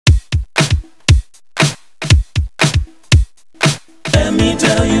me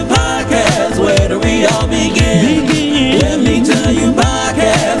tell you podcast, where do we all begin? Let me tell you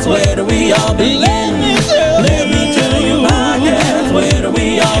podcast, where do we all begin? Let me tell you podcast, where do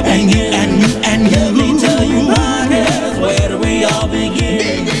we all begin? Let me tell you podcast, where do we all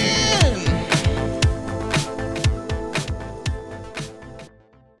begin?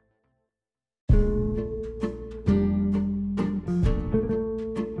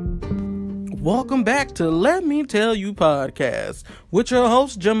 Welcome back to Let Me Tell You Podcast with your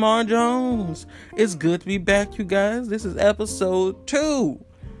host, Jamar Jones. It's good to be back, you guys. This is episode 2.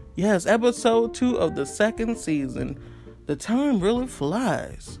 Yes, episode 2 of the second season. The time really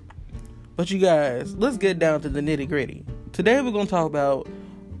flies. But you guys, let's get down to the nitty gritty. Today we're going to talk about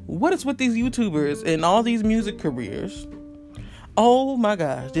what is with these YouTubers and all these music careers. Oh my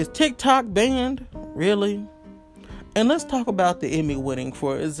gosh, this TikTok band, really? And let's talk about the Emmy winning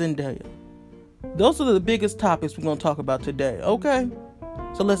for Zendaya. Those are the biggest topics we're going to talk about today, okay?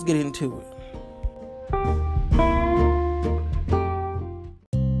 So let's get into it.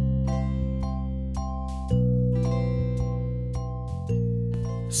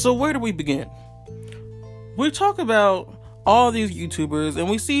 So where do we begin? We talk about all these YouTubers and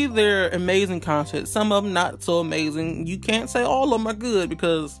we see their amazing content. Some of them not so amazing. You can't say all of them are good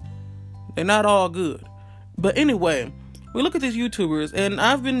because they're not all good. But anyway, we look at these YouTubers, and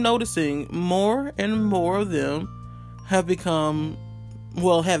I've been noticing more and more of them have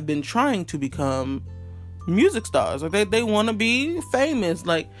been trying to become music stars. Like they want to be famous.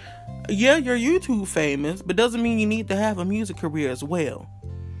 Like, yeah, you're YouTube famous, but doesn't mean you need to have a music career as well.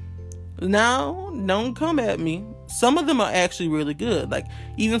 Now, don't come at me. Some of them are actually really good. Like,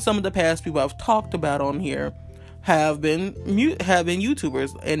 even some of the past people I've talked about on here have been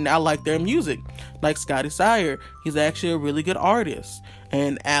YouTubers, and I like their music. Like Scotty Sire, he's actually a really good artist,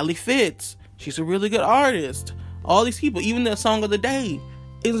 and Ali Fitz, she's a really good artist. All these people, even the song of the day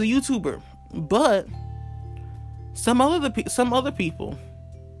is a YouTuber. But some other people,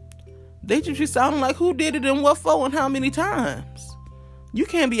 they just be sounding like who did it and what for and how many times. You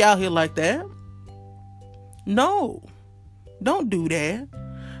can't be out here like that. No, don't do that.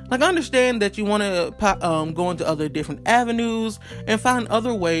 Like, I understand that you want to go into other different avenues and find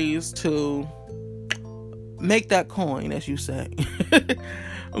other ways to make that coin, as you say.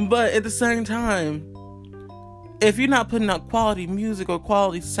 But at the same time, if you're not putting out quality music or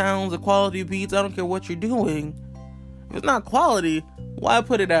quality sounds or quality beats, I don't care what you're doing. If it's not quality, why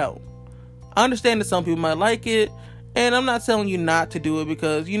put it out? I understand that some people might like it, and I'm not telling you not to do it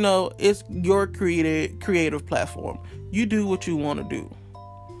because, you know, it's your creative platform. You do what you want to do.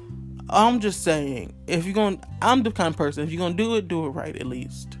 I'm just saying, I'm the kind of person, if you're going to do it right at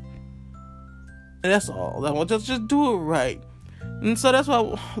least. And that's all. I want just do it right. And so that's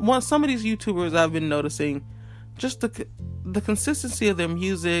why some of these YouTubers I've been noticing, just the consistency of their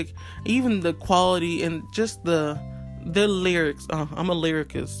music, even the quality and just their lyrics. I'm a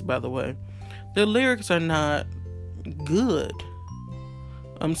lyricist, by the way. Their lyrics are not good.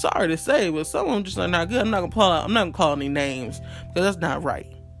 I'm sorry to say, but some of them just are not good. I'm not gonna call any names because that's not right.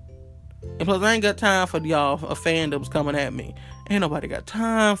 And plus, I ain't got time for y'all fandoms coming at me. Ain't nobody got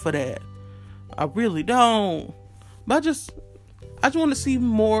time for that. I really don't. But I just want to see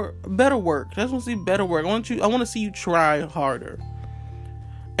better work. I just want to see better work. I want to see you try harder.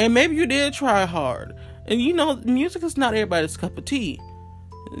 And maybe you did try hard. And you know, music is not everybody's cup of tea.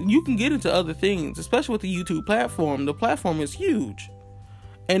 You can get into other things, especially with the YouTube platform. The platform is huge.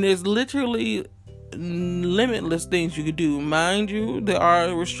 And there's literally limitless things you could do. Mind you, there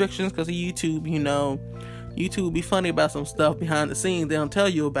are restrictions because of YouTube. You know, YouTube be funny about some stuff behind the scenes they don't tell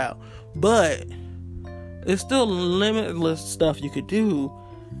you about, but it's still limitless stuff you could do.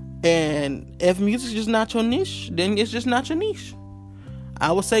 And if music's just not your niche, then it's just not your niche.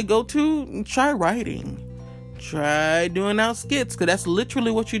 I would say try writing, try doing out skits, because that's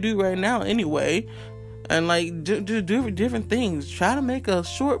literally what you do right now anyway. And like do different things. Try to make a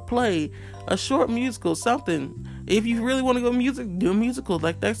short play, a short musical, something. If you really want to go music, do a musical.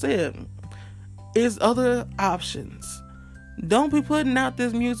 Like I said, there's other options. Don't be putting out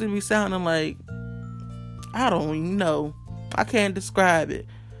this music be sounding like, I don't even know. I can't describe it.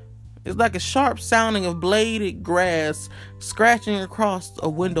 It's like a sharp sounding of bladed grass scratching across a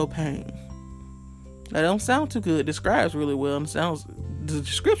window pane. That don't sound too good. It describes really well and the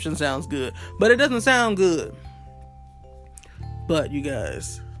description sounds good, but it doesn't sound good. But you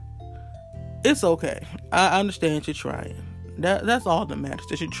guys, it's okay. I understand you're trying. That's all that matters,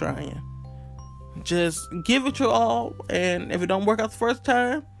 that you're trying. Just give it your all, and if it don't work out the first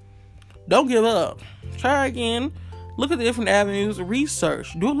time, don't give up. Try again. Look at the different avenues.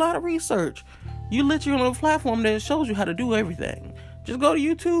 Research. Do a lot of research. You literally on a platform that shows you how to do everything. Just go to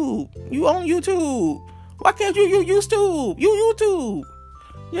YouTube. You on YouTube. Why can't you YouTube? YouTube.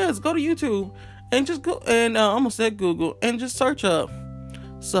 Yes, go to YouTube and just go, and I almost said Google, and just search up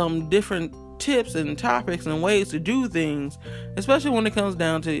some different tips and topics and ways to do things, especially when it comes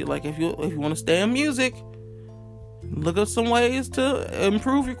down to, like, if you want to stay in music, look up some ways to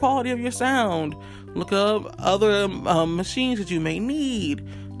improve your quality of your sound. Look up other machines that you may need.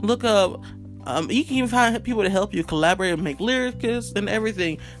 Look up, you can even find people to help you collaborate and make lyrics and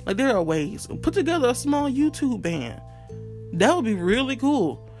everything. Like, there are ways. Put together a small YouTube band. That would be really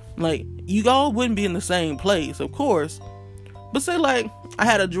cool. Like, you all wouldn't be in the same place, of course. But say, like, I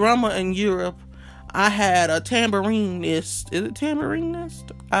had a drummer in Europe. I had a tambourinist. Is it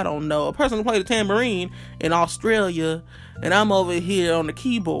tambourinist? I don't know. A person who played the tambourine in Australia. And I'm over here on the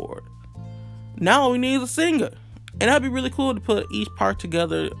keyboard. Now all we need is a singer. And that'd be really cool to put each part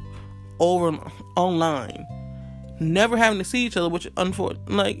together over online. Never having to see each other, which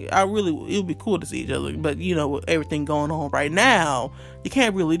unfortunately, like, it would be cool to see each other. But, you know, with everything going on right now, you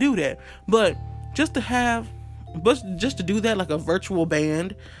can't really do that. But just to do that, like a virtual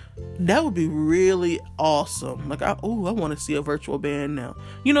band, that would be really awesome. Like, I want to see a virtual band now.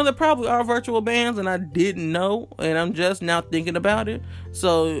 You know, there probably are virtual bands and I didn't know, and I'm just now thinking about it.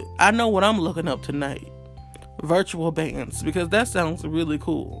 So I know what I'm looking up tonight. Virtual bands, because that sounds really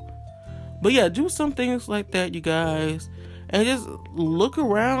cool. But yeah, do some things like that, you guys, and just look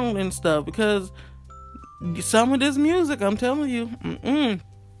around and stuff, because some of this music, I'm telling you,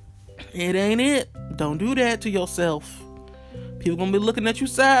 it ain't it. Don't do that to yourself. People gonna be looking at you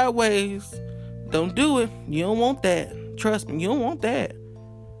sideways. Don't do it. You don't want that. Trust me, you don't want that.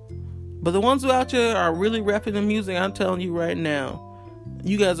 But the ones who out there are really rapping the music, I'm telling you right now,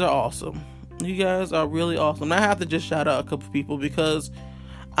 you guys are awesome. You guys are really awesome. I have to just shout out a couple people, because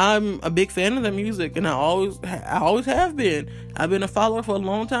I'm a big fan of their music, and I always have been. I've been a follower for a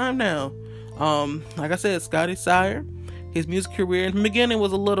long time now. Like I said, Scotty Sire, his music career in the beginning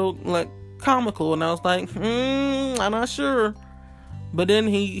was a little, like, comical, and I was like, I'm not sure. But then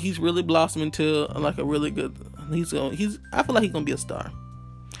he's really blossomed into, like, a really good. I feel like he's gonna be a star.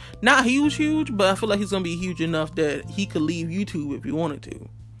 Not huge, but I feel like he's gonna be huge enough that he could leave YouTube if he wanted to.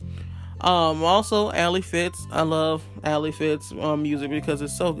 Also, Ali Fitz. I love Ali Fitz music because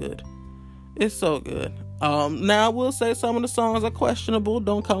it's so good. It's so good. Now I will say some of the songs are questionable.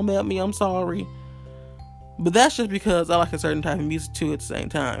 Don't come at me. I'm sorry. But that's just because I like a certain type of music too at the same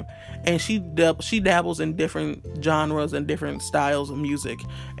time. And she dabbles in different genres and different styles of music.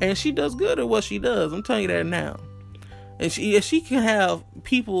 And she does good at what she does. I'm telling you that now. And she can have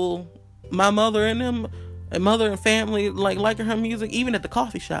people, my mother and them, and mother and family, liking her music, even at the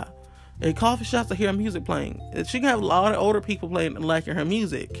coffee shop. At coffee shops, I hear her music playing. She can have a lot of older people playing and liking her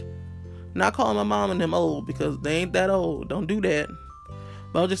music. Not calling my mom and them old, because they ain't that old. Don't do that.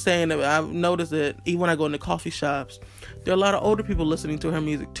 But I'm just saying that I've noticed that even when I go into coffee shops, there are a lot of older people listening to her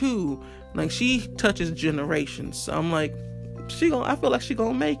music too. Like, she touches generations. So I'm like, I feel like she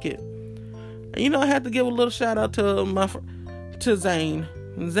gonna make it. And, you know, I had to give a little shout out to Zane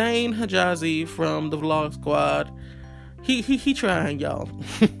Hajazi from the Vlog Squad. He trying, y'all.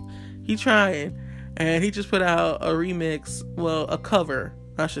 He trying, and he just put out a remix, a cover,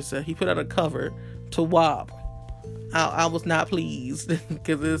 I should say. He put out a cover to WAP. I was not pleased,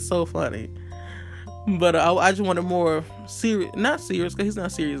 because it's so funny. But I just wanted more serious, not serious, because he's not a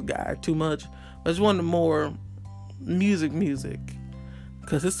serious guy too much, but I just wanted more music,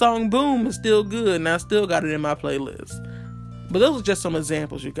 because his song Boom is still good, and I still got it in my playlist. But those are just some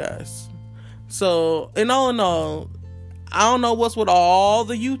examples, you guys. So, in all, I don't know what's with all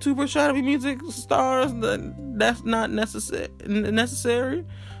the YouTubers trying to be music stars. That's not necessary.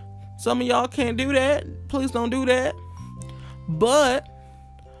 Some of y'all can't do that. Please don't do that. But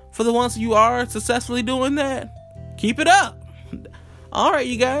for the ones you are successfully doing that, keep it up. All right,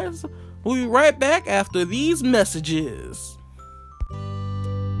 you guys. We'll be right back after these messages.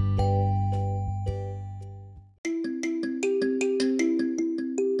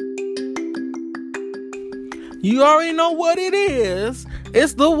 You already know what it is.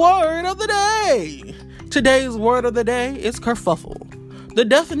 It's the word of the day. Today's word of the day is kerfuffle. The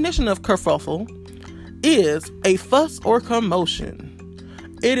definition of kerfuffle is a fuss or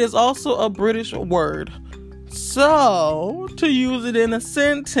commotion. It is also a British word. So, to use it in a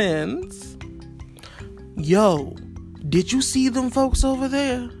sentence, yo, did you see them folks over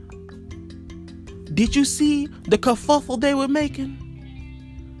there? Did you see the kerfuffle they were making?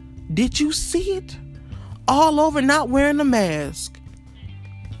 Did you see it? All over not wearing a mask.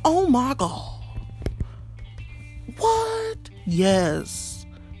 Oh my God. What? Yes.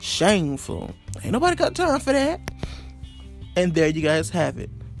 Shameful. Ain't nobody got time for that. And there you guys have it.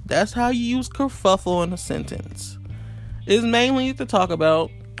 That's how you use kerfuffle in a sentence. It's mainly to talk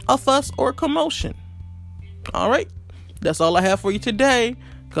about a fuss or commotion. Alright, that's all I have for you today.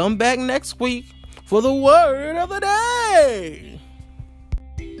 Come back next week for the word of the day.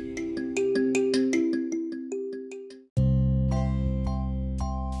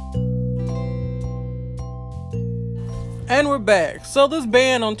 And we're back. So this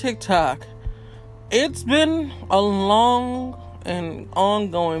ban on TikTok, it's been a long and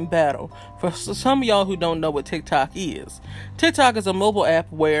ongoing battle. For some of y'all who don't know what TikTok is, TikTok is a mobile app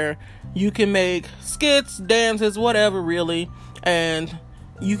where you can make skits, dances, whatever really, and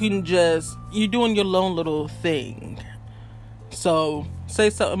you can you're doing your own little thing. So,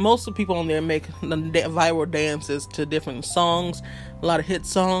 most of the people on there make viral dances to different songs, a lot of hit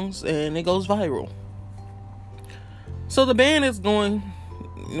songs, and it goes viral. So the ban is going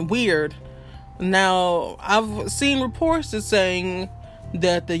weird. Now, I've seen reports that saying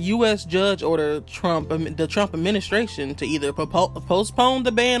that the U.S. judge ordered the Trump administration to either postpone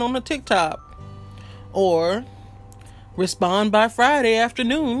the ban on the TikTok or respond by Friday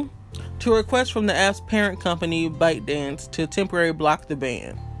afternoon to a request from the app's parent company, ByteDance, to temporarily block the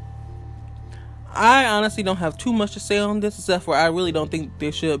ban. I honestly don't have too much to say on this, except for I really don't think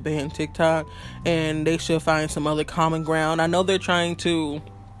they should ban TikTok, and they should find some other common ground. I know they're trying to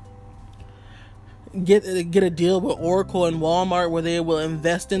get a deal with Oracle and Walmart where they will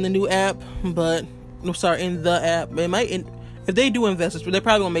invest in the new app, in the app. It might, if they do invest, they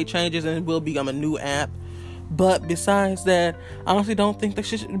probably will make changes and it will become a new app. But besides that, I honestly don't think they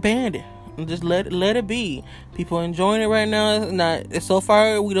should ban it. Just let it be. People are enjoying it right now. So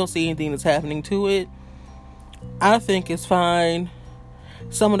far, we don't see anything that's happening to it. I think it's fine.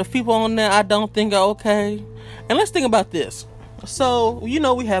 Some of the people on there, I don't think are okay. And let's think about this. So, we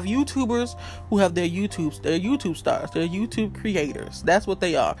have YouTubers who have their YouTube stars, they're YouTube creators. That's what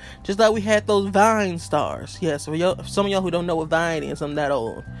they are. Just like we had those Vine stars. Yes, for some of y'all who don't know what Vine is, I'm that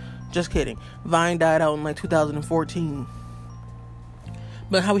old. Just kidding. Vine died out in 2014.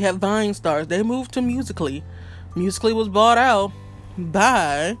 But how we have Vine stars, they moved to Musical.ly. Musical.ly was bought out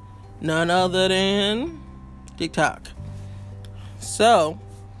by none other than TikTok. So,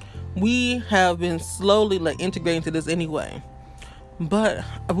 we have been slowly integrating to this anyway. But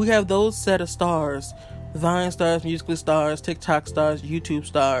we have those set of stars, Vine stars, Musical.ly stars, TikTok stars, YouTube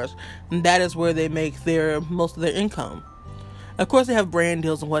stars, and that is where they make most of their income. Of course, they have brand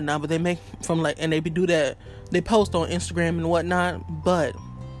deals and whatnot, but they make and they do that. They post on Instagram and whatnot, but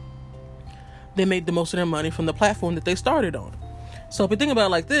they make the most of their money from the platform that they started on. So if you think about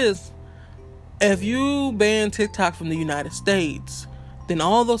it like this, if you ban TikTok from the United States, then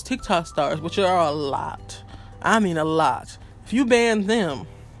all those TikTok stars, which are a lot, I mean a lot, if you ban them,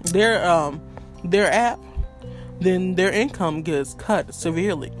 their app, then their income gets cut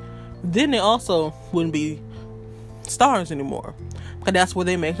severely. Then they also wouldn't be stars anymore, because that's where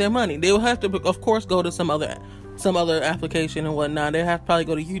they make their money. They will have to, of course, go to some other application and whatnot. They have to probably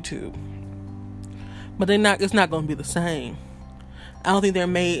go to YouTube, but it's not going to be the same. I don't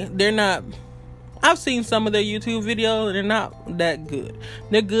think they're not. I've seen some of their YouTube videos, and they're not that good.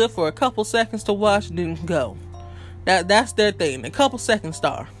 They're good for a couple seconds to watch, then go. That's their thing. A couple second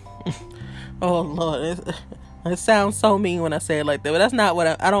star. Oh Lord, it sounds so mean when I say it like that, but that's not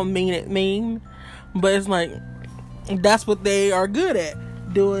what I don't mean it mean. But it's like, that's what they are good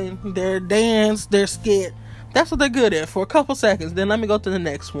at, doing their dance, their skit. That's what they're good at for a couple seconds. Then let me go to the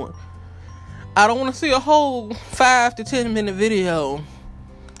next one. I don't want to see a whole 5 to 10 minute video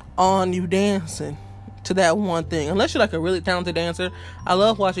on you dancing to that one thing, unless you're like a really talented dancer. I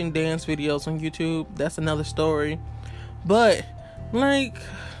love watching dance videos on YouTube. That's another story. But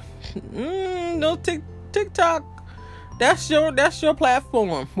no TikTok. That's your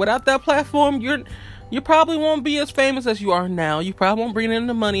platform. Without that platform, you probably won't be as famous as you are now. You probably won't bring in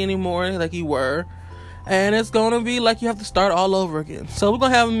the money anymore like you were, and it's gonna be like you have to start all over again. So we're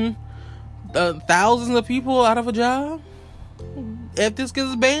gonna have thousands of people out of a job if this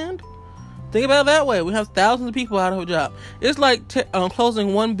gets banned. Think about it that way. We have thousands of people out of a job. It's like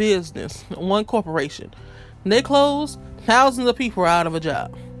closing one business, one corporation. When they close, thousands of people are out of a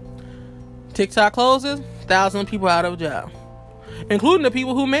job. TikTok closes, thousands of people out of a job, including the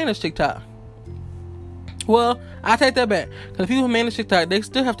people who manage TikTok. Well, I take that back, because the people who manage TikTok, they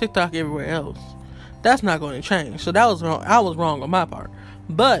still have TikTok everywhere else. That's not going to change. So that was wrong. I was wrong on my part.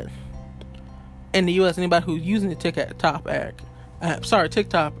 But in the U.S., anybody who's using the TikTok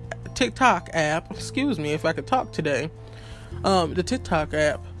app, excuse me if I could talk today, the TikTok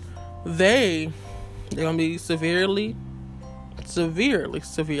app, they're gonna be severely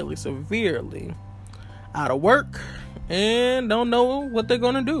out of work and don't know what they're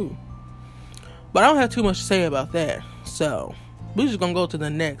gonna do. But I don't have too much to say about that, so we're just gonna go to the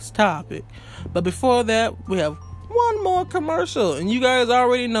next topic. But before that, we have one more commercial, and you guys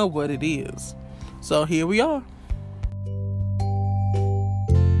already know what it is. So here we are.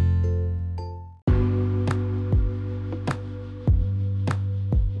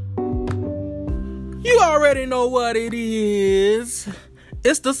 You already know what it is.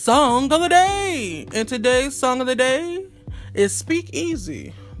 It's the song of the day. And today's song of the day is Speak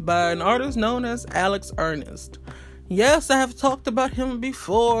Easy by an artist known as Alex Ernest. Yes, I have talked about him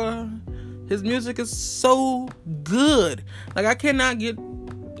before. His music is so good. Like, I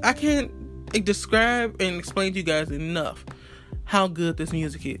can't describe and explain to you guys enough how good this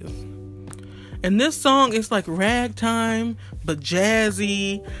music is. And this song is like ragtime, but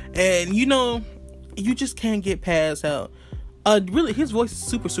jazzy. And you just can't get past how really his voice is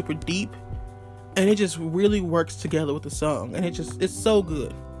super, super deep. And it just really works together with the song. And it's so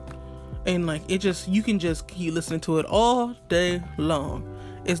good. And you can just keep listening to it all day long.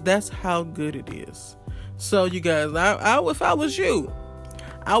 That's how good it is. So you guys, if I was you,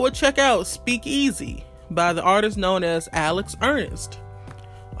 I would check out Speak Easy by the artist known as Alex Ernest.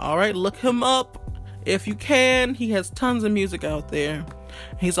 Alright, look him up if you can. He has tons of music out there.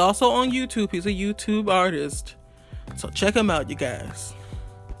 He's also on YouTube. He's a YouTube artist. So check him out, you guys.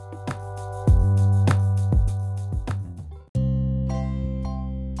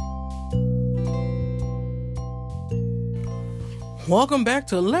 Welcome back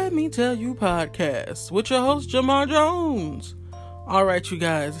to Let Me Tell You Podcast with your host, Jamar Jones. Alright, you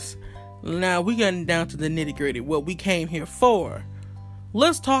guys. Now we getting down to the nitty gritty, what we came here for.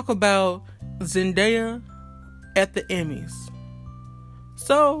 Let's talk about Zendaya at the Emmys.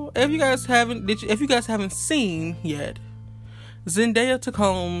 So, if you guys haven't seen yet, Zendaya took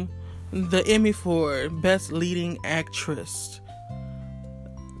home the Emmy for Best Leading Actress.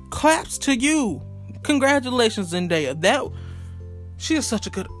 Claps to you. Congratulations, Zendaya. She is such a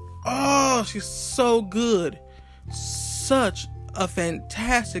good... Oh, she's so good. Such a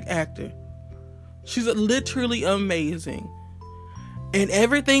fantastic actor. She's literally amazing. And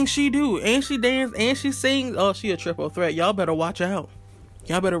everything she do. And she dance and she sings. Oh, she a triple threat. Y'all better watch out.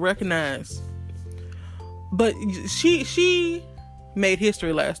 Y'all better recognize. But she made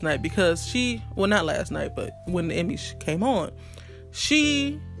history last night because not last night, but when the Emmys came on.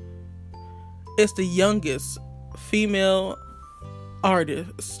 She is the youngest female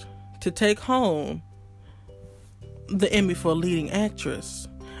artist to take home the Emmy for leading actress.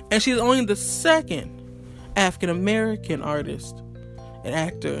 And she's only the second African American artist and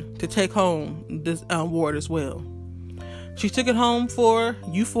actor to take home this award as well. She took it home for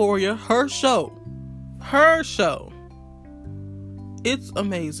Euphoria, her show. It's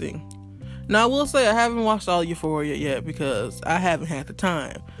amazing. Now, I will say I haven't watched all Euphoria yet because I haven't had the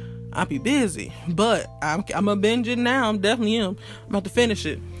time. I'll be busy, but I'm a binge it now. I'm about to finish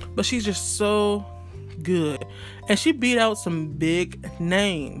it. But she's just so good. And she beat out some big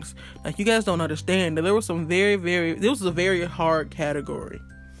names. Like, you guys don't understand. There was some this was a very hard category.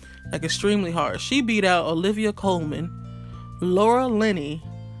 Like, extremely hard. She beat out Olivia Colman, Laura Linney,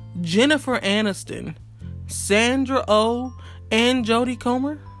 Jennifer Aniston, Sandra Oh, and Jodie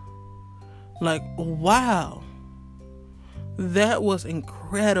Comer. Like, wow. That was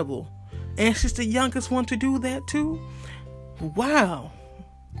incredible. And she's the youngest one to do that too. Wow.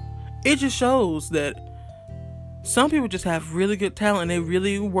 It just shows that some people just have really good talent and they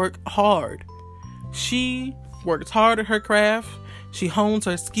really work hard. She works hard at her craft. She hones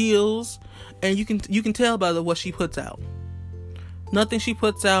her skills. And you can tell by what she puts out. Nothing she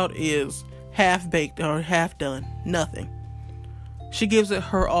puts out is half-baked or half-done. Nothing. She gives it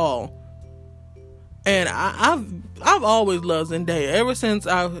her all. And I've always loved Zendaya. Ever since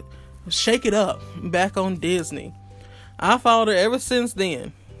I Shake It Up back on Disney. I followed her ever since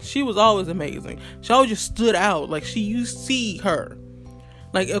then. She was always amazing. She always just stood out. Like, you see her.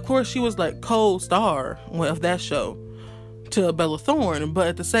 Like, of course, she was like co-star of that show to Bella Thorne. But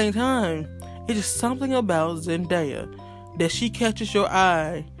at the same time, it's just something about Zendaya that she catches your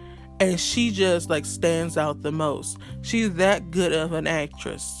eye. And she just like stands out the most. She's that good of an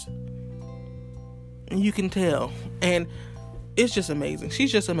actress. You can tell. And it's just amazing.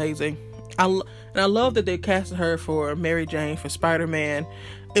 She's just amazing. I love that they casted her for Mary Jane for Spider-Man.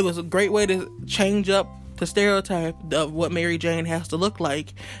 It was a great way to change up the stereotype of what Mary Jane has to look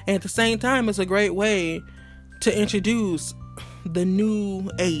like. And at the same time, it's a great way to introduce the new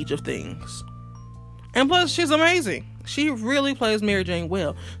age of things. And plus, she's amazing. She really plays Mary Jane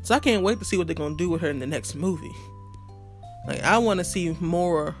well. So I can't wait to see what they're going to do with her in the next movie. Like, I want to see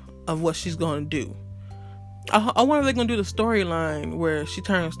more of what she's going to do. I wonder if they're gonna do the storyline where she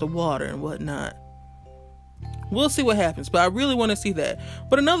turns to water and whatnot. We'll see what happens, but I really want to see that.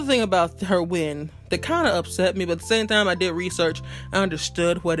 But another thing about her win that kind of upset me, but at the same time I did research, I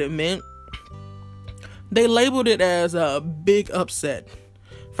understood what it meant. They labeled it as a big upset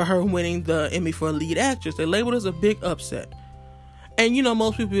for her winning the Emmy for lead actress. They labeled it as a big upset. And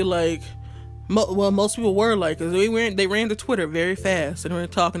most people be like, most people were like, because they ran to Twitter very fast and were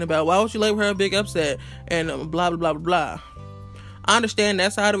talking about, why would you label her a big upset and blah, blah, blah, blah, blah. I understand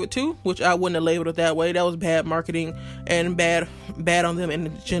that side of it too, which I wouldn't have labeled it that way. That was bad marketing and bad on them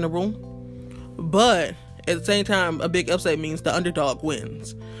in general. But at the same time, a big upset means the underdog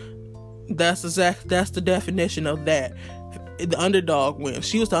wins. That's the definition of that. The underdog wins.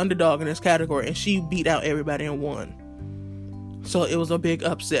 She was the underdog in this category, and she beat out everybody and won. So it was a big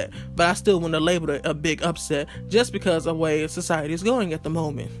upset. But I still wouldn't have labeled it a big upset just because of the way society is going at the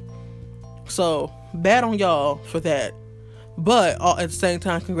moment. So bad on y'all for that. But at the same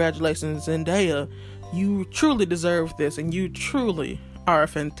time, congratulations, Zendaya. You truly deserve this, and you truly are a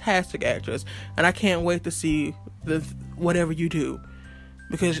fantastic actress. And I can't wait to see whatever you do,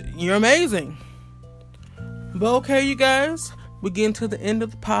 because you're amazing. But okay, you guys, we're getting to the end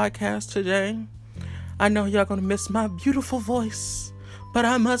of the podcast today. I know y'all gonna miss my beautiful voice, but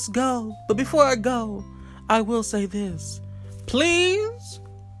I must go. But before I go, I will say this. Please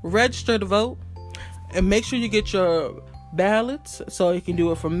register to vote, and make sure you get your ballots so you can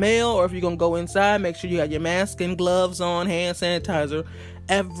do it from mail, or if you're gonna go inside, make sure you got your mask and gloves on, hand sanitizer,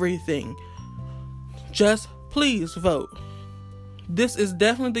 everything. Just please vote. This is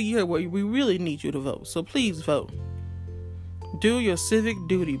definitely the year where we really need you to vote, so please vote. Do your civic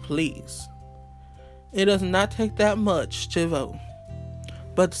duty, please. It does not take that much to vote.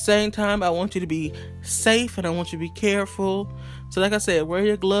 But at the same time, I want you to be safe and I want you to be careful. So like I said, wear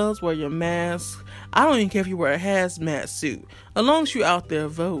your gloves, wear your mask. I don't even care if you wear a hazmat suit, as long as you're out there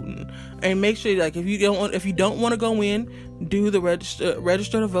voting. And make sure, like, if you don't want to go in, do the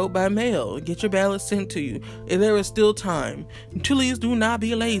register to vote by mail. Get your ballot sent to you. If there is still time, please do not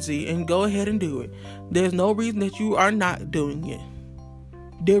be lazy and go ahead and do it. There's no reason that you are not doing it.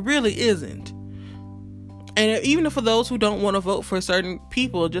 There really isn't. And even for those who don't want to vote for certain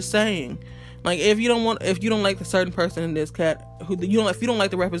people, just saying, like, if you don't like the certain person in this if you don't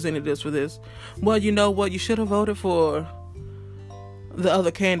like the representatives for this, well, you know what, you should have voted for the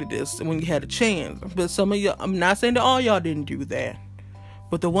other candidates when you had a chance. But some of y'all, I'm not saying that all y'all didn't do that,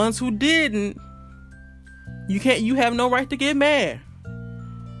 but the ones who didn't, you have no right to get mad,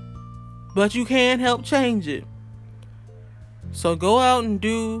 but you can help change it. So go out and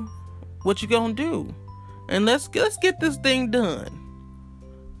do what you're gonna do, and let's get this thing done.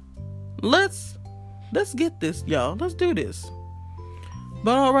 Let's get this, y'all. Let's do this.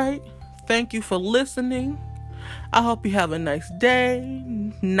 But alright, thank you for listening. I hope you have a nice day,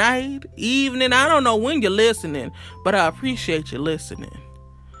 night, evening. I don't know when you're listening, but I appreciate you listening.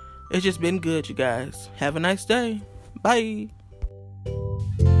 It's just been good, you guys. Have a nice day. Bye.